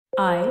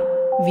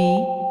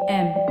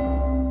IVM.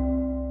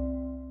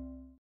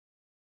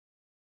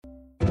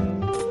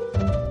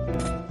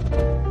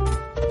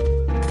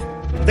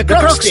 The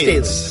Crux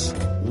Tales.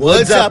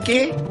 Words आपके,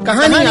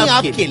 कहानी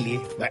आपके लिए.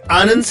 By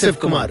Anand Shiv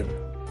Kumar.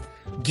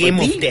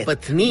 Game of Death.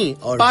 पत्नी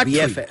और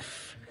BFF.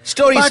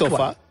 Story so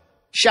far.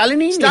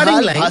 Shalini,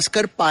 Nihal,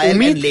 Bhaskar, Payal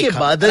and Lekha के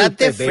बादल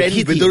पे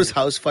बैठी Vidur's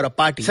house for a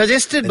party.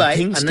 Suggested by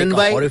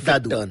Ananvai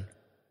Dadu.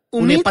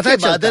 उन्हें पता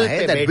चलता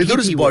है that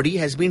Vidur's body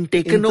has been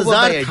taken over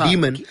by a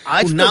demon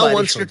who now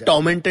wants to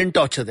torment and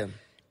torture them.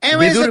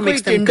 Vidur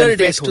makes them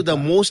confess to the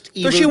most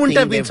evil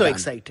thing they've done.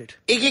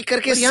 एक-एक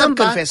करके सब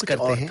confess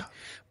करते हैं.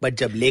 But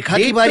जब लेखा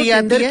की बारी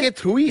आती है,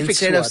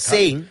 instead of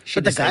saying,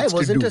 she decides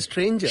to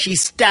do. She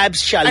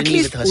stabs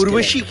Shalini with her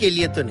Urvashi के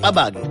लिए तो नहीं. अब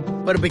आगे.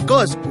 But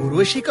because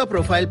उर्वशी का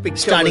profile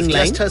picture was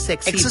just her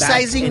sexy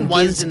exercising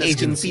one's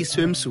agency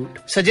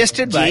swimsuit,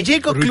 suggested by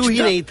JJ को clue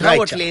ही नहीं था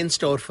what lay in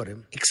store for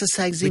him.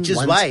 Exercising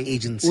one's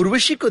agency.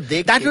 Urvashi को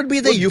देख that would be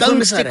the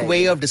euphemistic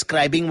way of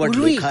describing what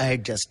Lekha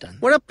had just done.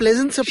 What a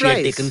pleasant surprise.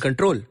 She had taken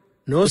control.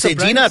 No surprise.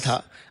 उसे जीना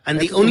था. And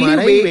the only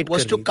way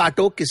was to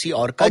काटो किसी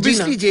और का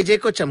जीना. Obviously JJ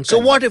को चमका. So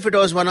what if it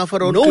was one of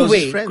her own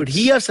closest friends? No way could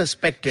he have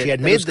suspected. She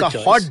had made the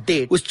hot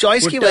date. उस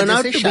choice की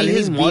वजह से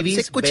शालिनी मौत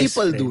से कुछ ही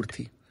पल दूर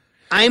थी.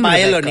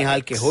 पायल और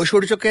निहाल के होश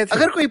उड़ चुके थे.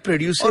 अगर कोई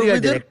प्रोड्यूसर या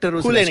डायरेक्टर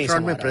उस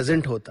रेस्टोरेंट में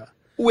प्रेजेंट होता,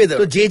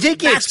 तो JJ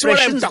के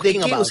एक्सप्रेशंस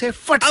देख के उसे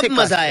फट से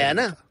मजा आया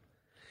ना.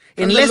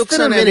 In less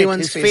than a minute,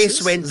 his face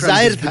went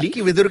जाहिर था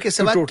कि विदुर के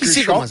सिवा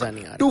किसी को मजा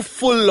नहीं आ रहा. To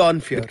full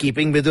on fear. But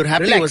keeping Vidur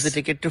happy was the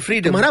ticket to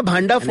freedom. तुम्हारा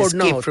भांडा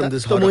फोड़ना होता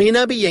तो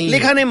मोहिना भी यहीं.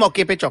 लेखा ने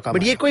मौके पे चौका.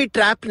 But ये कोई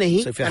ट्रैप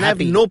नहीं. And I have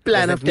no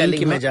plan of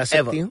telling मैं जा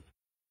सकती हूँ.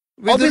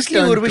 Obviously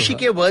उर्वशी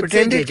के वर्ड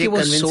से JJ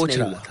वो सोच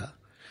रहा था.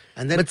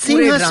 But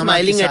seeing her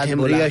smiling at him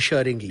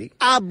reassuringly,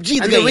 आप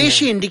जीत गई. And the way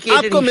she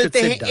indicated आपको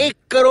मिलते हैं 1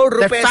 करोड़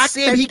रुपए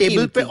से भी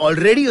टेबल पे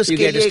ऑलरेडी उसके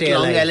लिए एक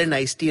लॉन्ग आइलैंड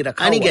आइस टी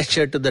रखा हुआ. And he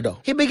gestured to the door.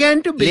 He began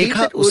to believe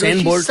that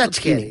Usain bolt सच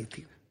कह रही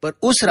थी. पर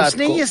उस रात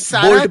को ये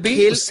सारा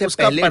खेल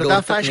उसका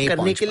पर्दाफाश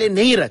करने के लिए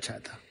नहीं रचा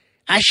था.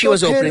 As she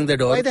was opening the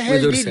door,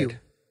 Vidur said,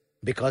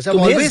 Because I've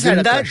always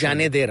जिंदा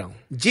जाने दे रहा हूँ.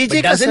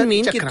 JJ doesn't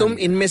mean कि तुम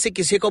इनमें से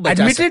किसी को बचा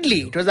सकते.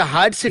 Admittedly, it was a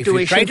hard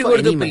situation for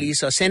any man.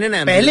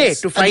 पहले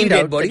to find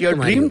out that your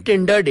dream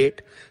Tinder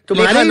date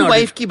तुम्हारी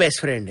वाइफ की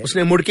बेस्ट फ्रेंड है.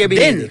 उसने मुड़ के भी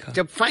नहीं देखा.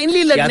 जब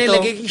फाइनली लगने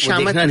लगे कि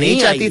शामत नहीं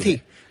चाहती थी,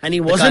 and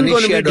he wasn't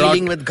going to be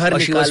dealing with घर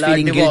निकाला,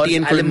 divorce,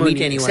 alimony,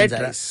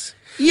 etc.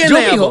 ये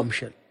नया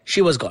bombshell.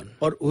 She was gone.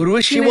 और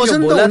Urvashi she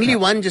wasn't the only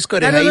one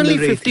जिसको रिहाई मिल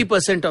रही थी.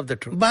 50% of the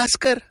truth.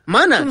 भास्कर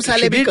माना तुम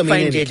साले भी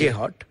find JJ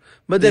hot.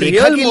 But the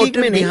real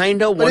motive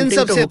behind her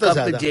wanting to hook up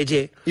with JJ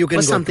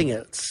was something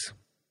else.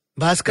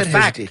 Bhaskar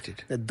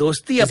hesitated. The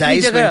dosti apni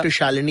jagah,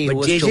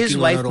 but JJ's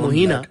wife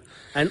Mohina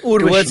and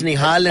Urvashi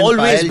Nihal and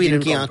always been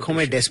in आंखों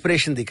में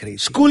desperation दिख रही थी.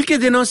 School के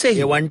दिनों से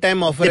ही one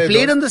time offer they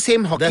played on the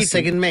same hockey 10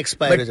 second में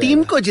expire but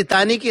team को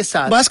जिताने के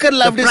साथ Bhaskar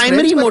loved his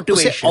primary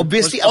motivation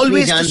obviously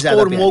always to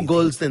score more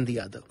goals than the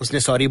other.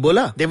 उसने sorry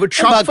बोला. They would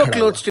shop for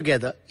clothes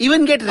together,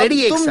 even get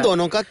ready एक साथ. तुम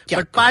दोनों का क्या?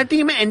 But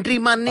party में entry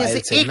मारने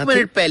से 1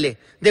 मिनट पहले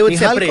they would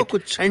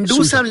separate and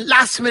do some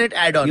last minute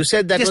add-on. You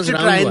said that was just to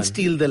try and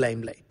steal the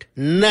limelight.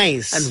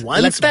 Nice. And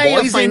once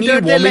boys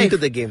entered their life, to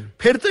the game.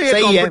 फिर तो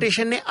ये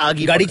competition ने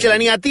आगे गाड़ी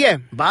चलानी आती है.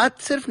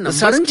 बात सिर्फ numbers. The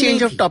sudden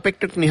change of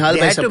topic took Nihal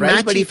by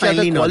surprise, but he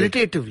finally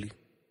qualitatively.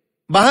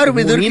 बाहर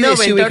विदुर की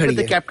SUV खड़ी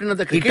है. Captain of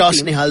the cricket team. He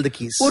tossed Nihal the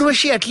keys.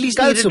 Urvashi at least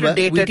needed to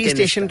date at VT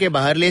station के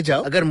बाहर ले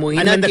जाओ. अगर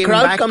Mohina the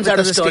crowd comes out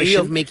of the story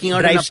of making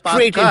out in a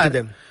parked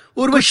car,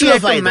 Urvashi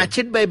had to match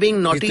it by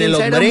being naughty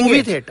inside a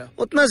movie theater.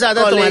 उतना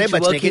ज्यादा तुम्हारे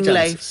बचने के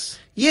chances.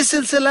 ये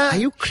सिलसिला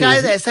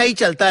शायद ऐसा ही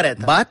चलता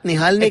रहता. बात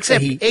निहाल ने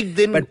कही एक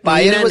दिन but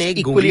Payal was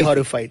equally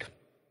horrified.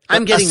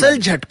 असल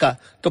झटका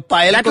तो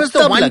पायल को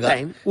तब लगा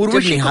जब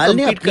निहाल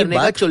ने अपनी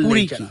बात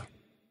पूरी की.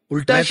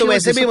 उल्टा मैं तो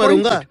वैसे भी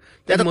मरूंगा.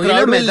 That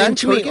crowd will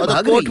lynch me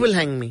और the court will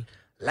hang me.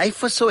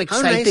 Life was so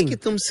exciting कि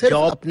तुम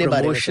सिर्फ अपने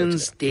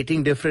promotions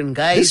dating different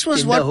guys. This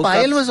was what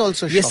Payal was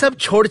also. ये सब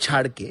छोड़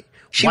छाड़ के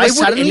She was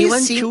suddenly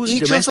seeing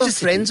each of her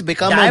friends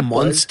become a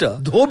monster.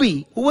 Dhobi,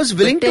 who was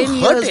willing to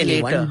hurt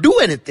anyone, do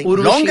anything,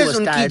 long as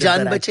उनकी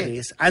जान बचे.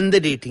 And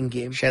the dating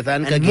game.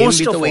 शैतान का गेम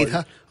भी तो वही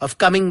था. Of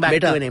coming back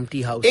to an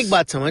empty house. एक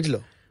बात समझ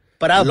लो.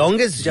 पर आप long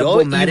as जब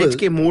वो मैरिज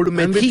के मूड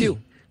में थी,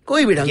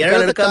 कोई भी ढंग का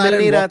लड़का मिल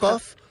नहीं रहा था.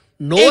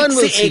 No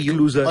one will see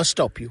you or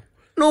stop you.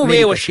 No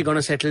way was she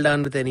going to settle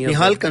down with any of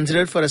them. Nihal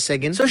considered for a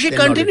second. So she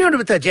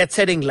continued with her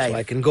jet-setting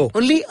life. So I can go.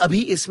 Only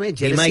अभी इसमें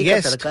jealousy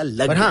का तड़का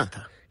लग गया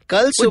था.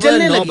 कल सुबह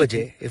 9 बजे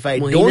if I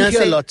don't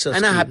hear lots of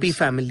and a happy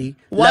family,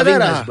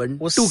 loving husband,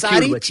 वो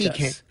सारी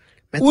चीखें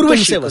मैं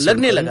उर्वशी को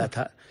लगने लगा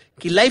था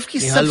कि लाइफ की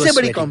सबसे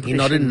बड़ी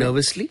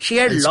competition she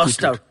had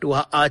lost out to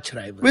her arch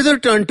rival. Vidur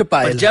turned to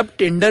Payal. जब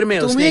टिंडर में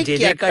उसने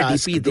JJ का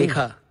डीपी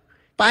देखा,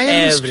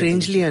 Payal was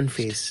strangely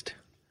unfazed.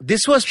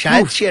 This was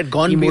शायद she had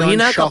gone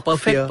beyond shock.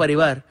 Perfect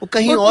परिवार वो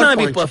कहीं और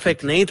भी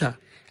परफेक्ट नहीं था.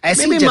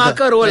 ऐसी माँ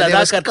का रोल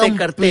अदा करते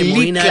करते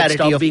Mohina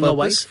stopped being a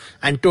wife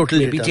and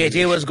totally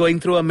JJ was going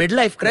through a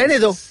midlife crisis. रहने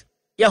दो.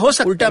 या हो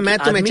सकता उल्टा मैं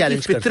तुम्हें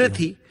चैलेंज फित्र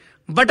थी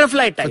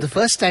butterfly type. For the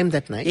first time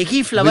that night, एक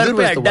ही फ्लावर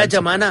पे अड्डा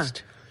जमाना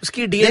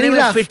उसकी डीएनए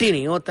में फिट ही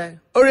नहीं होता है।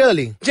 Oh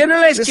really?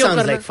 जनरलाइज This क्यों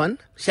sounds करना? like fun.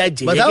 शायद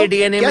जेजे बताओ, के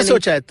डीएनए में क्या नहीं।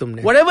 सोचा है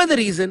तुमने? Whatever the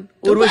reason,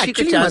 उर्वशी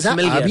को actually चांस मजा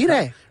मिल आ भी गया रहा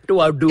था है। to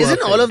outdo her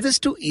Isn't all friend। of this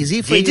too easy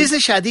for JJ you? से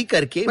शादी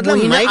करके मतलब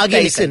मोहिना माइक आगे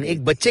टाइसन निकल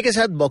एक बच्चे के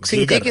साथ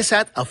बॉक्सिंग जेजे के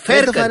साथ affair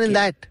Where's the fun in करके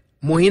that?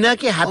 मोहिना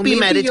के Or हैप्पी maybe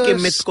मैरिज के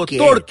you're मिथ को scared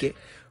तोड़ के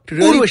to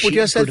really Urvashi put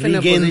yourself could in a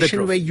regain the position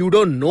trophy। where you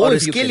don't know और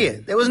if you इसके can लिए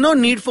win. there was no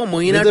need for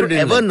Mohina Whether to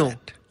didn't ever like know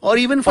that. or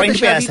even for Point the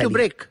पे आ shadi to साली।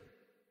 break।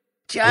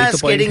 वही तो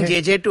Just point getting है।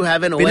 JJ to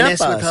have an बिना ONS with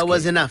pass her के,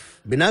 was enough।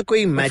 बिना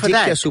कोई for magic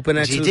that, या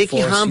सुपरनैचुरल JJ की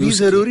हाँ भी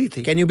जरूरी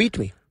थी। Can you beat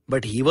me?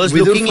 But he was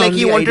Vidur looking like found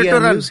he the wanted idea to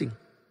run। amusing.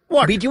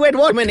 What? Beat you at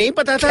what? तुम्हें नहीं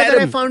पता था that I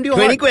Carrom, found you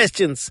 20 hot?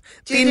 questions.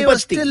 JJ 3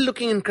 was पत्ती. still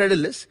looking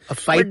incredulous। A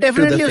fight but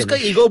definitely to the उसका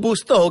finish. ego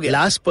boost तो हो गया।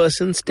 Last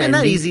person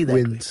standing easy that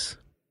way। wins.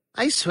 I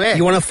swear।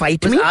 You wanna fight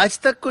बस me? आज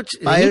तक कुछ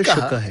Fire नहीं shook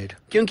कहा her head.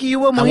 क्योंकि you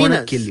were I wanna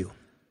Mohina's। kill you.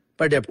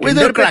 पर जब With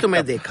Tinder her पे cracked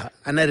तुम्हें up। देखा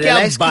and I क्या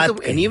realized कि बात तुम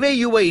कही? anyway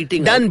you were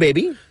eating Done, out।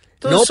 baby.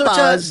 तो No सोचा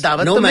powers,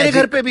 दावत no तो मेरे magic.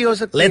 घर पे भी हो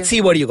सकती है। Let's see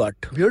what you got.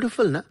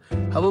 Beautiful ना?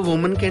 How a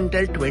woman can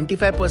tell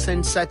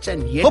 25% such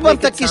and yet Hope make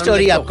अब तक it की sound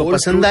story like the आपको whole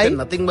पसंद truth I? and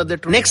nothing but the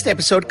truth। Next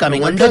episode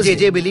coming No on wonder Thursday.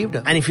 JJ believed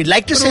her। And if you'd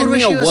like to But send me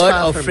a Urvashi was word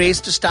far or from phrase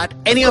to start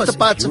any Of of the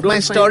course, parts if of you my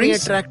don't find me stories,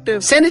 attractive,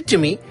 send it to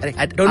me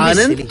at don't be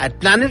Anand silly। at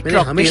मैंने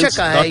हमेशा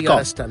कहा है you're a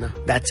planetcocktails.com. stunner।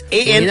 That's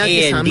Meena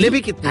के सामने भी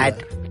ANAND कितनी at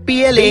bar? Time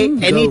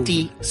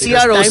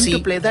to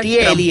play that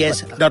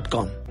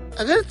PLANETCROCTALES.com.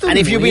 अगर तुम And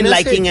if you've been Meena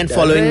से liking and डर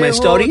following रहे my हो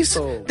stories,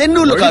 तो then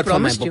do look already out for my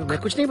promised you, book. मैं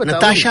कुछ नहीं बताऊंगी।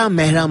 Natasha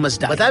Mehra Must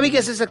Die. बता भी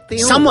कैसे सकती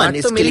हूँ? Someone बात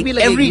is तो मेरी भी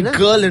killing लगेगी every ना।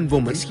 girl and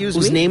woman Excuse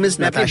whose me? name is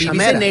मैं अपनी Natasha बीवी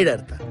से Mehra. नहीं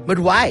डरता। But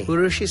why?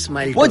 Urvashi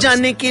smiled वो to us।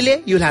 जानने के लिए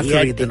you'll have He to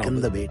had read the taken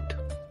novel. the bait।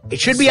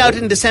 It should be out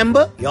in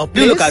December. Your Do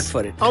look place out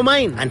for it. or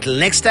mine? Until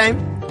next time,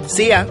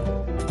 see ya.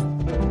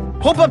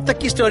 Hope अब तक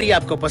की story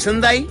आपको पसंद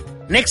आई.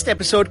 Next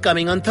episode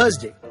coming on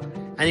Thursday.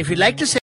 And if you'd like to